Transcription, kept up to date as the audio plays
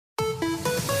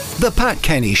The Pat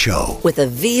Kenny Show with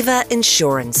Aviva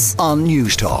Insurance on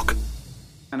News Talk.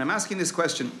 And I'm asking this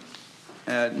question,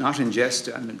 not in jest,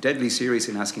 I'm deadly serious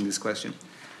in asking this question.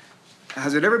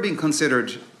 Has it ever been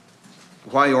considered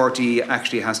why RTE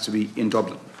actually has to be in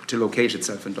Dublin, to locate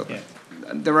itself in Dublin?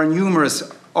 Yeah. There are numerous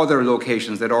other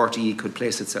locations that RTE could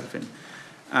place itself in.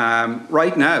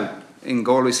 Right now, in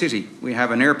Galway City, we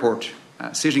have an airport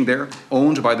sitting there,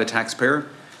 owned by the taxpayer.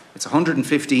 It's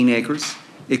 115 acres.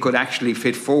 It could actually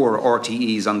fit 4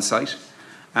 RTEs on site.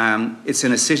 It's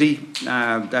in a city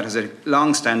that has a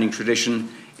long-standing tradition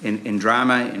in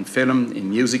drama, in film, in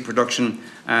music production.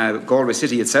 Galway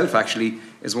City itself actually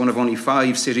is one of only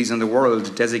 5 cities in the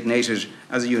world designated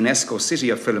as a UNESCO City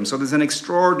of Film. So there's an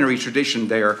extraordinary tradition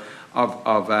there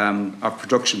of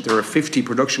production. There are 50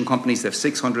 production companies, they have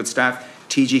 600 staff.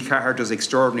 TG Carr does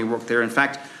extraordinary work there. In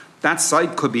fact, that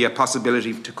site could be a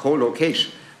possibility to co-locate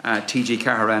TG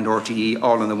Carr and RTE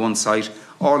all on the one site.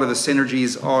 All of the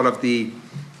synergies, all of the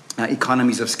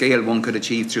economies of scale one could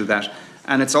achieve through that.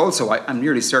 And it's also, I'm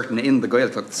nearly certain, in the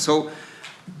Gaeltacht. So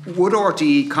would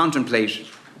RTE contemplate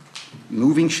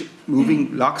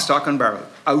moving lock, stock and barrel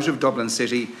out of Dublin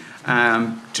City?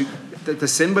 The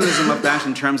symbolism of that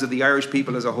in terms of the Irish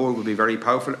people as a whole would be very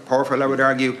powerful, I would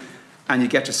argue, and you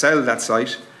get to sell that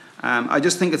site. I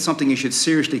just think it's something you should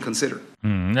seriously consider.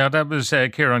 Now, that was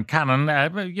Kieran Cannon.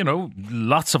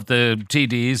 Lots of the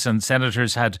TDs and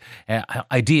senators had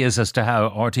ideas as to how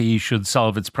RTE should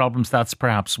solve its problems. That's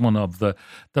perhaps one of the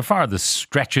farthest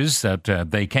stretches that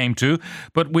they came to.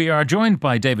 But we are joined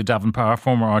by David Davin,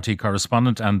 former RTE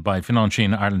correspondent, and by Fionnan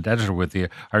Sheahan Ireland Editor with the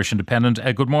Irish Independent.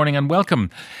 Good morning and welcome.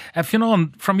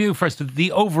 Fionnan, from you first,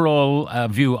 the overall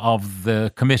view of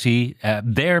the committee,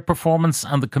 their performance,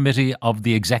 and the committee of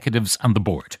the executives and the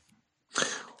board.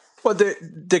 Well,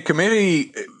 the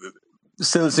committee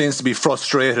still seems to be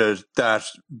frustrated that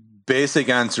basic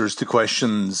answers to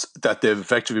questions that they've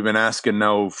effectively been asking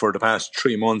now for the past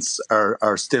 3 months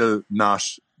are still not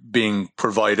being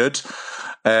provided.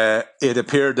 It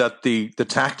appeared that the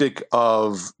tactic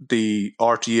of the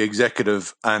RTE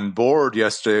executive and board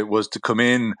yesterday was to come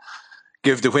in,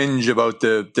 give the whinge about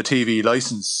the TV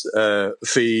licence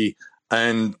fee,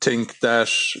 and think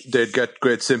that they'd get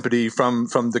great sympathy from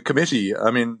the committee. I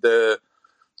mean, the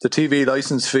TV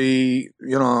licence fee,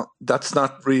 that's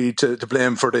not really to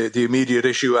blame for the immediate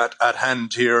issue at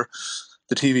hand here.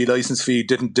 The TV licence fee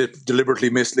didn't deliberately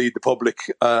mislead the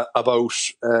public about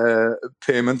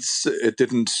payments. It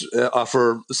didn't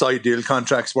offer side deal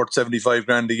contracts worth 75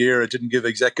 grand a year. It didn't give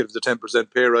executives a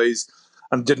 10% pay rise,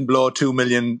 and didn't blow 2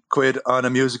 million quid on a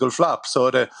musical flop.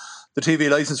 So the TV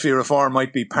licence fee reform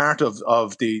might be part of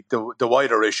the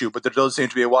wider issue, but there does seem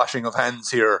to be a washing of hands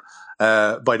here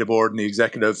by the board and the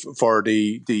executive for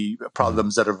the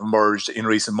problems that have emerged in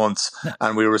recent months,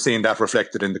 and we were seeing that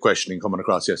reflected in the questioning coming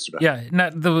across yesterday. Yeah, now,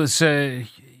 there was a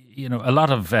lot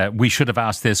of we should have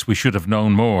asked this, we should have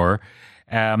known more.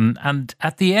 And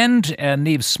at the end,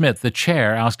 Niamh Smith, the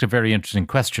chair, asked a very interesting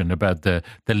question about the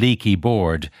leaky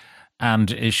board,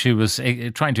 and she was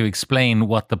trying to explain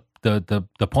what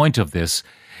the point of this.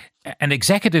 An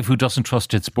executive who doesn't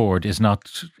trust its board is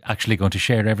not actually going to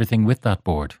share everything with that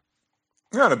board.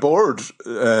 Yeah, and a board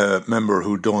member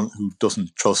who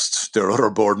doesn't trust their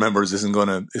other board members isn't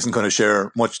going to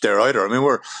share much there either. I mean,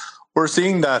 we're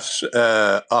seeing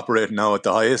that operate now at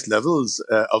the highest levels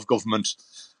of government,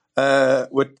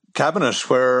 with cabinet,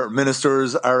 where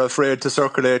ministers are afraid to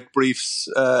circulate briefs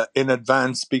in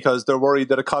advance because they're worried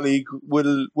that a colleague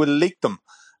will leak them.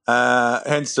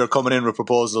 Hence, they're coming in with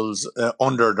proposals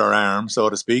under their arm, so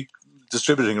to speak,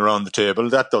 distributing around the table.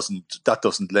 That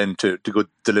doesn't lend to good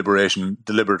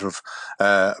deliberative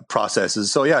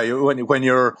processes. So yeah, when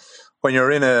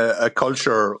you're in a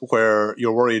culture where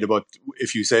you're worried about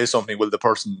if you say something, will the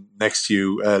person next to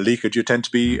you leak it, you tend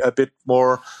to be a bit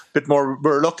more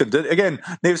reluctant. Again,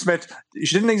 Niamh Smith,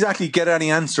 she didn't exactly get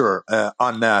any answer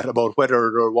on that about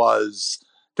whether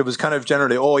there was kind of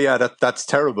generally, oh yeah, that's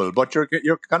terrible. But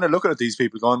you're kind of looking at these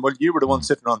people going, well, you were the one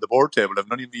sitting on the board table. Have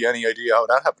none of you any idea how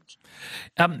that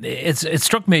happened? It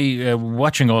struck me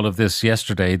watching all of this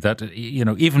yesterday that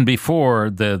even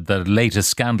before the latest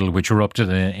scandal which erupted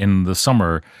in the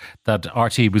summer, that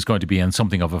RTE was going to be in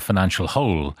something of a financial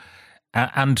hole.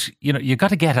 And you got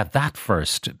to get at that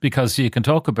first, because you can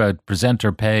talk about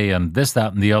presenter pay and this,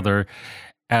 that, and the other.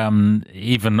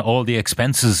 Even all the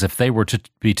expenses, if they were to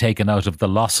be taken out of the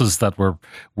losses that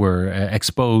were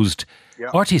exposed, yeah.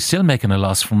 RTE is still making a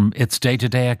loss from its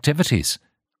day-to-day activities.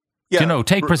 Yeah.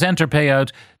 Take presenter pay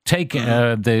out, take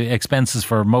the expenses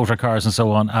for motor cars and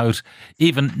so on out,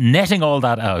 even netting all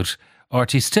that out,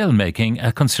 RTE is still making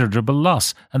a considerable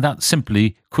loss, and that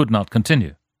simply could not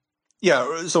continue.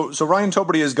 Yeah, so Ryan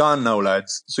Tubridy is gone now,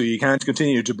 lads. So you can't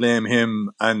continue to blame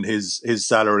him and his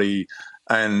salary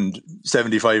and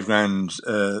 75 grand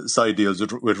side deals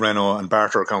with Renault and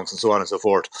barter accounts and so on and so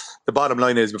forth. The bottom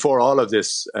line is, before all of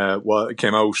this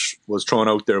was thrown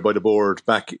out there by the board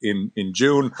back in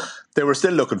June, they were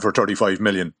still looking for 35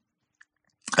 million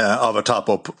of a top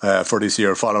up for this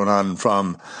year, following on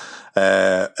from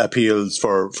appeals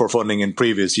for funding in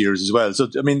previous years as well. So,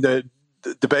 I mean,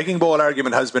 the begging bowl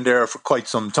argument has been there for quite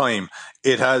some time.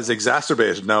 It has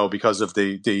exacerbated now because of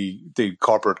the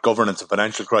corporate governance and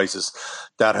financial crisis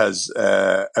that has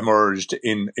emerged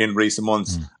in recent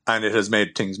months, and it has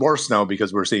made things worse now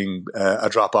because we're seeing a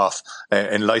drop off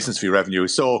in license fee revenue.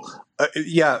 So,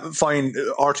 fine.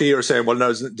 RTE are saying, well,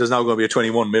 there's now going to be a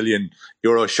 21 million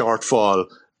euro shortfall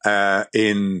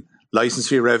in license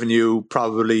fee revenue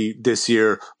probably this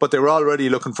year, but they were already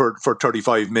looking for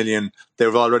 35 million.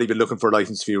 They've already been looking for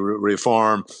license fee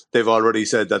reform. They've already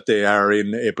said that they are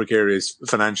in a precarious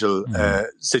financial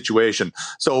situation.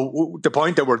 So the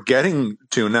point that we're getting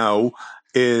to now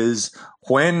is,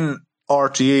 when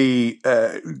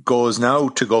RTE goes now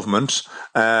to government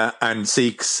and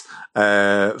seeks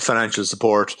financial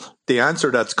support, the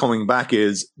answer that's coming back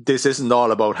is, this isn't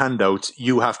all about handouts.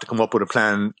 You have to come up with a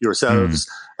plan yourselves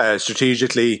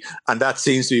strategically, and that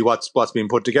seems to be what's being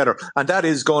put together. And that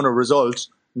is going to result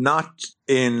not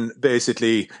in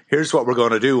basically, here's what we're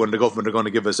going to do and the government are going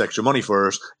to give us extra money for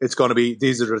it. It's going to be,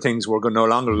 these are the things we're no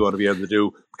longer going to be able to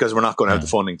do because we're not going to have the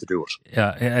funding to do it.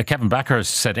 Yeah, Kevin Backhurst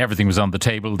said everything was on the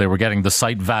table. They were getting the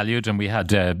site valued, and we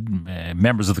had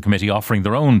members of the committee offering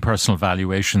their own personal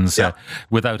valuations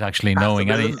without actually knowing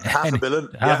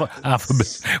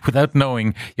without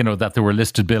knowing, that there were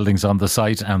listed buildings on the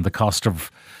site and the cost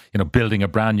of building a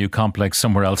brand new complex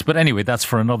somewhere else. But anyway, that's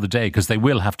for another day, because they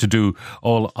will have to do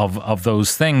all of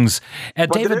those things.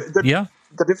 David,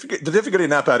 The difficulty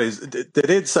in that, Pat, is they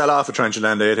did sell off a trench of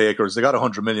land, 8 acres. They got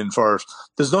 100 million for it.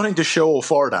 There's nothing to show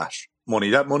for that money.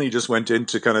 That money just went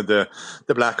into kind of the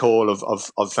black hole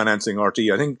of financing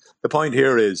RTE. I think the point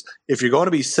here is, if you're going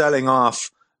to be selling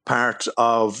off part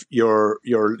of your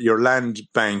land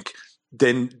bank,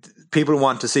 then people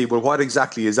want to see, well, what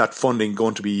exactly is that funding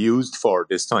going to be used for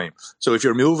this time? So if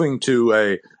you're moving to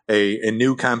a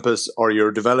new campus, or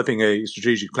you're developing a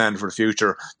strategic plan for the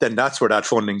future, then that's where that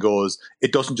funding goes.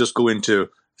 It doesn't just go into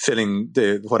filling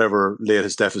the whatever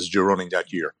latest deficit you're running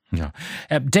that year. Yeah.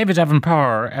 David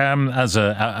Davin-Power, as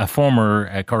a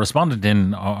former correspondent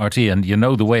in RTE, and you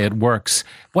know the way it works,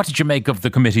 what did you make of the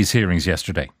committee's hearings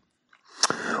yesterday?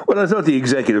 Well, I thought the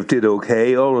executive did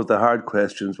okay. All of the hard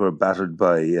questions were battered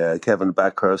by Kevin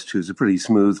Backhurst, who's a pretty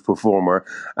smooth performer.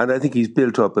 And I think he's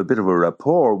built up a bit of a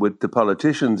rapport with the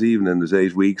politicians, even in his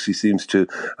 8 weeks. He seems to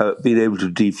have been able to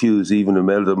defuse even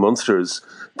Imelda Munster's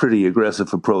pretty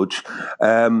aggressive approach.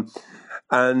 And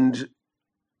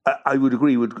I would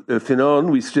agree with Fionnan.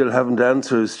 We still haven't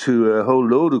answers to a whole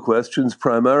load of questions,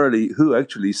 primarily who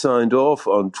actually signed off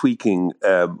on tweaking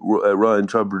Ryan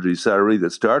Tubridy's salary that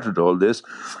started all this,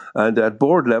 and at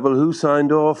board level, who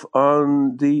signed off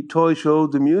on the toy show,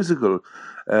 the musical.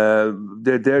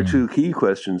 They're two key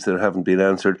questions that haven't been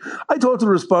answered. I thought the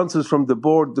responses from the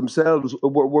board themselves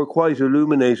were quite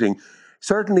illuminating.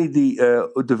 Certainly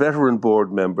the veteran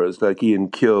board members like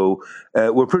Ian Keogh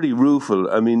were pretty rueful.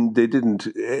 I mean, they didn't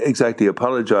exactly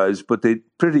apologise, but they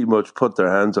pretty much put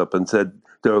their hands up and said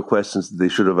there were questions that they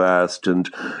should have asked. And,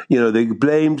 they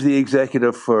blamed the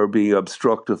executive for being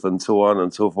obstructive and so on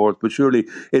and so forth. But surely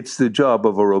it's the job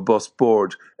of a robust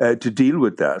board to deal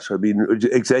with that. I mean,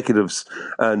 executives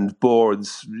and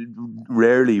boards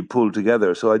rarely pull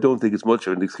together. So I don't think it's much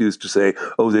of an excuse to say,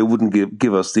 oh, they wouldn't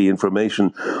give us the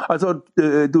information. I thought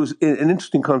there was an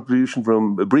interesting contribution,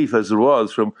 from brief as it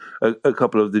was, from a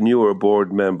couple of the newer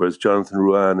board members, Jonathan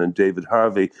Ruan and David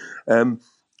Harvey.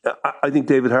 I think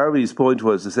David Harvey's point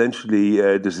was essentially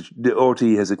the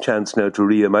RTE has a chance now to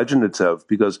reimagine itself,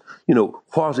 because,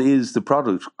 what is the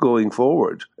product going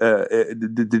forward?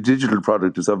 The digital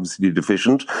product is obviously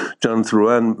deficient.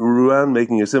 Jonathan Ruan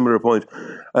making a similar point.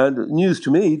 And news to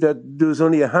me that there was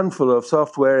only a handful of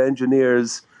software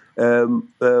engineers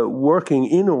working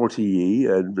in RTE,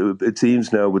 and it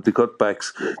seems now with the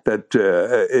cutbacks that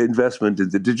investment in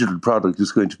the digital product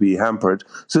is going to be hampered.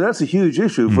 So that's a huge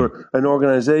issue for an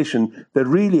organisation that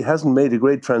really hasn't made a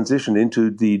great transition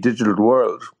into the digital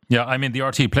world. Yeah, I mean, the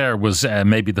RTE player was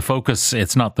maybe the focus.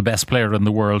 It's not the best player in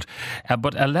the world.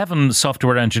 But 11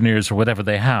 software engineers or whatever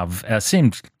they have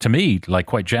seemed to me like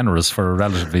quite generous for a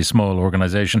relatively small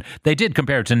organisation. They did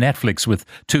compare to Netflix with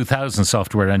 2,000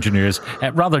 software engineers.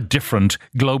 Rather different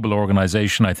global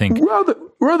organisation, I think.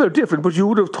 Rather different, but you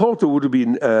would have thought there would have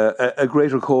been a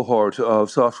greater cohort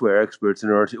of software experts in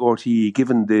RTE,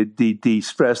 given the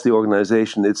stress the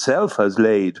organisation itself has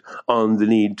laid on the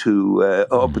need to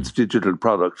up its digital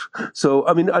product. So,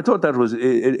 I mean, I thought that was an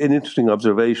interesting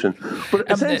observation.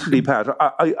 But essentially, Pat,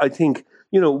 I think,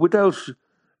 without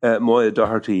Moya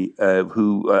Doherty,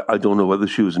 who I don't know whether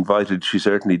she was invited, she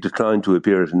certainly declined to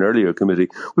appear at an earlier committee.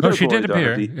 No, she did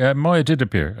appear. Moya did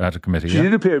appear at a committee. She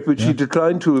did appear, but she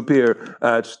declined to appear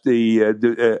at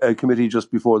the committee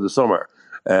just before the summer.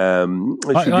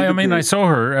 I saw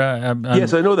her.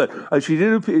 Yes, I know that. She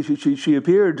did appear. She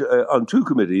appeared on two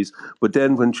committees, but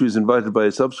then when she was invited by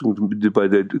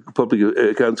the Public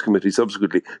Accounts Committee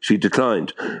subsequently, she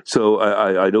declined. So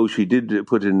I know she did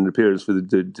put in an appearance for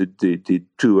the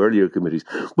two earlier committees,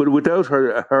 but without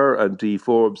her and Dee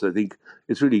Forbes, I think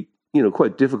it's really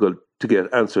quite difficult to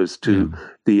get answers to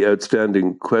the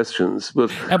outstanding questions. But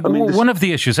one of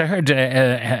the issues, I heard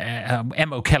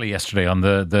Em O'Kelly yesterday on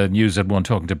the News at One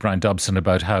talking to Brian Dobson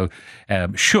about how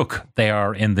shook they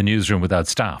are in the newsroom without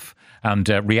staff, and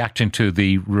reacting to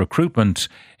the recruitment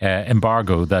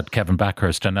embargo that Kevin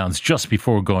Backhurst announced just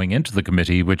before going into the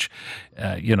committee, which,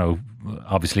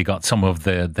 obviously got some of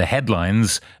the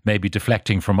headlines, maybe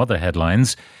deflecting from other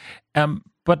headlines.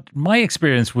 But my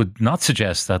experience would not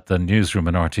suggest that the newsroom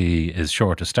in RTE is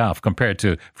short of staff compared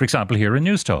to, for example, here in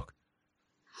News Talk.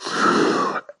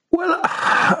 Well,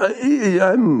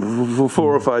 I'm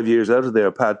 4 or 5 years out of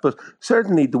there, Pat, but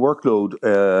certainly the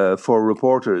workload for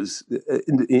reporters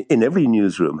in every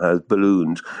newsroom has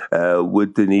ballooned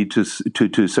with the need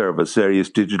to service various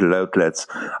digital outlets.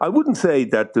 I wouldn't say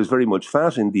that there's very much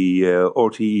fat in the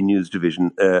RTE news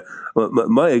division.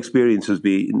 My experience has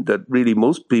been that really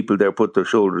most people there put their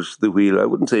shoulders to the wheel. I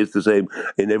wouldn't say it's the same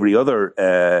in every other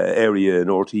area in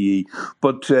RTE,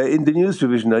 but in the news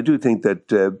division, I do think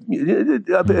that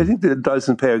I think the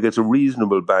Dyson Pair gets a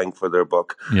reasonable bang for their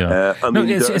buck. Yeah.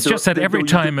 It's just that every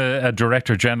time a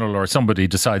director general or somebody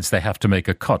decides they have to make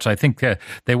a cut, I think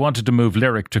they wanted to move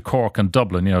Lyric to Cork and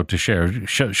Dublin, to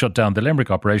shut down the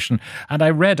Limerick operation. And I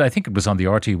read, I think it was on the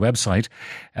RTE website,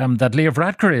 that Leo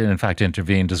Varadkar in fact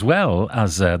intervened as well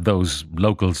as those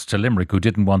locals to Limerick who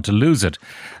didn't want to lose it.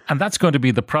 And that's going to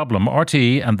be the problem.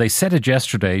 RTE, and they said it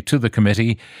yesterday to the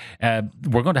committee,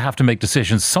 we're going to have to make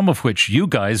decisions, some of which you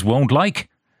guys won't like.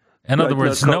 In other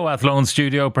words, no Athlone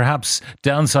studio, perhaps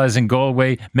downsizing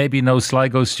Galway, maybe no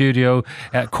Sligo studio,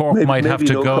 Cork might have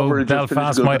to go,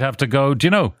 Belfast might have to go. Do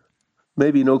you know?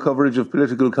 Maybe no coverage of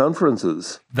political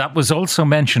conferences. That was also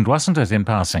mentioned, wasn't it, in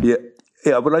passing?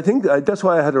 Yeah, but I think that's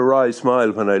why I had a wry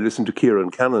smile when I listened to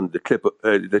Kieran Cannon, the clip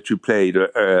that you played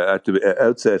at the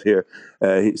outset here,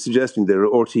 suggesting that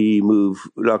RTE move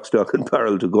lock, stock and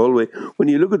barrel to Galway. When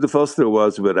you look at the fuss there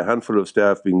was about a handful of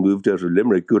staff being moved out of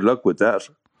Limerick, good luck with that.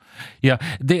 Yeah,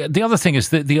 the other thing is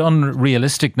the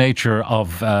unrealistic nature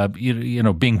of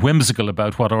being whimsical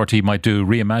about what RTE might do,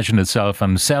 reimagine itself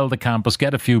and sell the campus,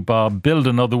 get a few bob, build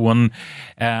another one,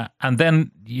 and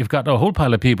then you've got a whole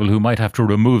pile of people who might have to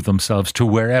remove themselves to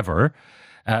wherever,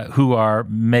 who are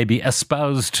maybe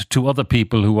espoused to other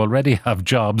people who already have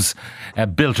jobs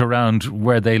built around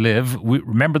where they live.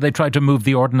 Remember they tried to move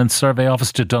the Ordnance Survey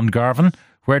Office to Dungarvan?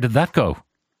 Where did that go?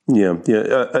 Yeah.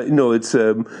 It's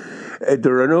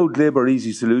there are no glib or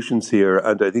easy solutions here,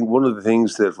 and I think one of the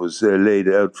things that was laid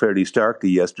out fairly starkly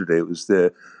yesterday was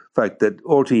the fact that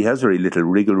RTE has very little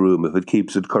wriggle room if it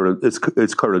keeps its current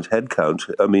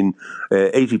headcount. I mean,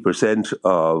 80%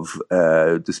 of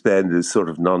the spend is sort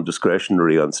of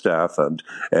non-discretionary on staff and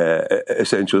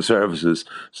essential services.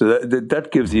 So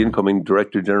that gives the incoming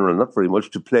Director General not very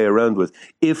much to play around with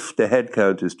if the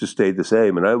headcount is to stay the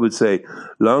same. And I would say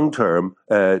long term,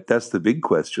 that's the big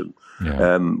question.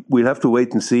 Yeah. We'll have to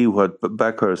wait and see what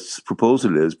Backhurst's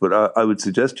proposal is, but I would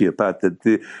suggest to you, Pat,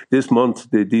 that this month,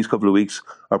 these couple of weeks,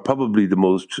 are probably the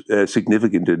most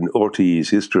significant in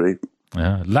RTE's history.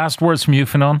 Yeah. Last words from you,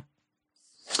 Fionnan?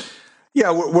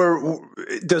 Yeah,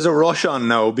 there's a rush on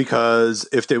now because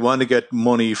if they want to get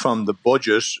money from the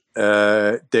budget,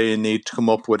 they need to come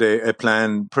up with a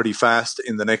plan pretty fast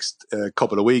in the next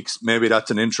couple of weeks. Maybe that's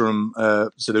an interim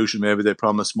solution. Maybe they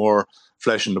promise more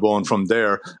flesh on the bone from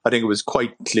there. I think it was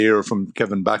quite clear from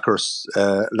Kevin Backhurst's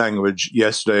language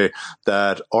yesterday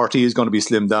that RTE is going to be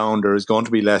slimmed down. There is going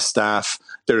to be less staff.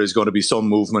 There is going to be some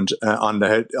movement on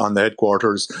the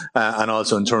headquarters, and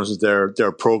also in terms of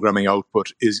their programming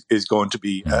output is going to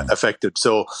be affected.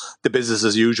 So the business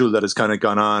as usual that has kind of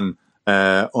gone on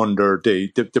under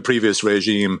the previous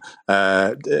regime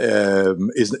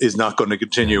is not going to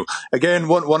continue. Again,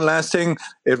 one last thing.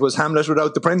 It was Hamlet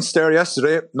without the Prince there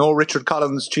yesterday. No Richard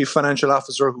Collins, Chief Financial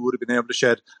Officer, who would have been able to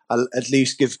shed at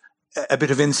least give a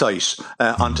bit of insight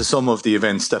onto some of the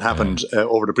events that happened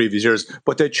over the previous years,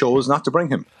 but they chose not to bring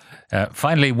him.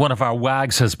 Finally, one of our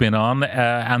wags has been on,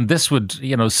 and this would,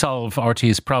 solve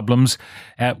RT's problems.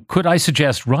 Could I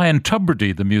suggest Ryan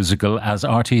Tubridy, the musical, as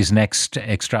RT's next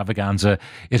extravaganza?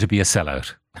 It'll be a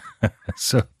sellout.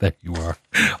 So there you are.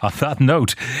 On that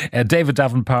note, David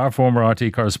Davin, former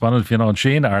RTE correspondent, Fionnan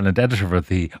Sheahan, Ireland Editor for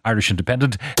the Irish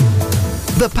Independent.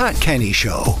 The Pat Kenny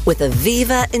Show. With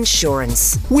Aviva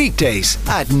Insurance. Weekdays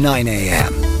at 9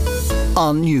 a.m.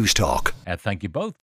 on News Talk. Thank you both.